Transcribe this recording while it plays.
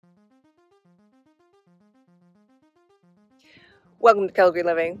Welcome to Calgary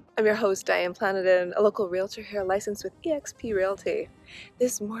Living. I'm your host, Diane Planadin, a local realtor here licensed with eXp Realty.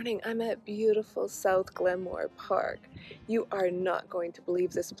 This morning, I'm at beautiful South Glenmore Park. You are not going to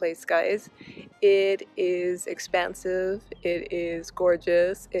believe this place, guys. It is expansive, it is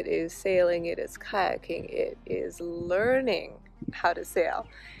gorgeous, it is sailing, it is kayaking, it is learning how to sail.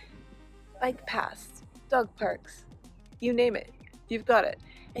 Bike paths, dog parks, you name it, you've got it.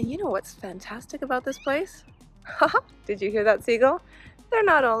 And you know what's fantastic about this place? Haha, did you hear that, seagull? They're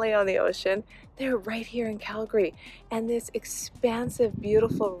not only on the ocean, they're right here in Calgary. And this expansive,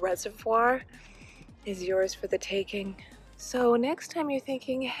 beautiful reservoir is yours for the taking. So next time you're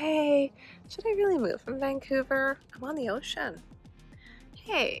thinking, hey, should I really move from Vancouver? I'm on the ocean.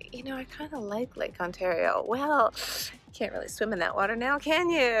 Hey, I kind of like Lake Ontario. Well, you can't really swim in that water now, can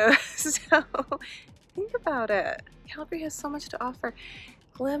you? So think about it. Calgary has so much to offer.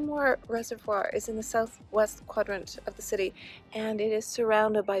 Glenmore Reservoir is in the southwest quadrant of the city, and it is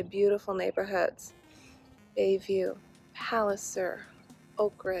surrounded by beautiful neighborhoods. Bayview, Palliser,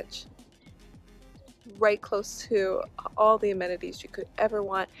 Oak Ridge, right close to all the amenities you could ever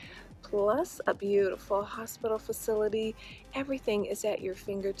want, plus a beautiful hospital facility. Everything is at your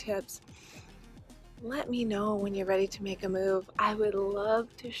fingertips. Let me know when you're ready to make a move. I would love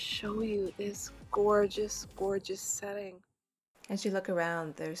to show you this gorgeous, gorgeous setting. As you look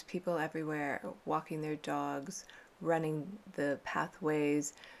around, there's people everywhere walking their dogs, running the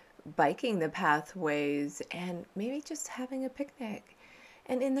pathways, biking the pathways, and maybe just having a picnic.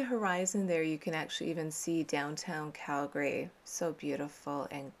 And in the horizon there, you can actually even see downtown Calgary. So beautiful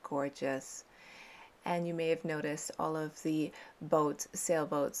and gorgeous. And you may have noticed all of the boats,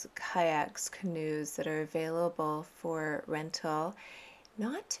 sailboats, kayaks, canoes that are available for rental.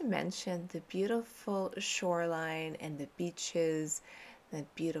 Not to mention the beautiful shoreline and the beaches, the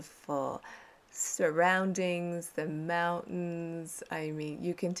beautiful surroundings, the mountains. I mean,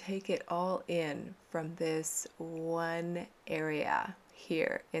 you can take it all in from this one area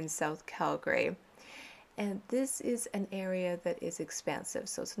here in South Calgary. And this is an area that is expansive,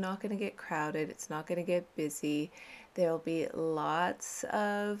 so it's not going to get crowded, it's not going to get busy. There'll be lots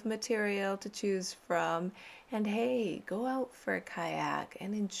of material to choose from. And hey, go out for a kayak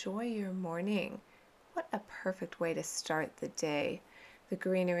and enjoy your morning. What a perfect way to start the day. The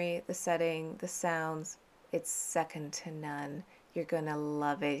greenery, the setting, the sounds, it's second to none. You're going to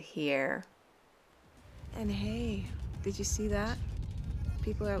love it here. And hey, did you see that?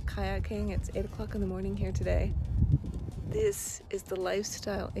 People are out kayaking. It's 8 o'clock in the morning here today. This is the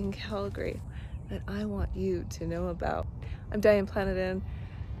lifestyle in Calgary that I want you to know about. I'm Diane Planadin.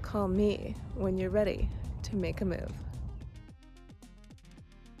 Call me when you're ready to make a move.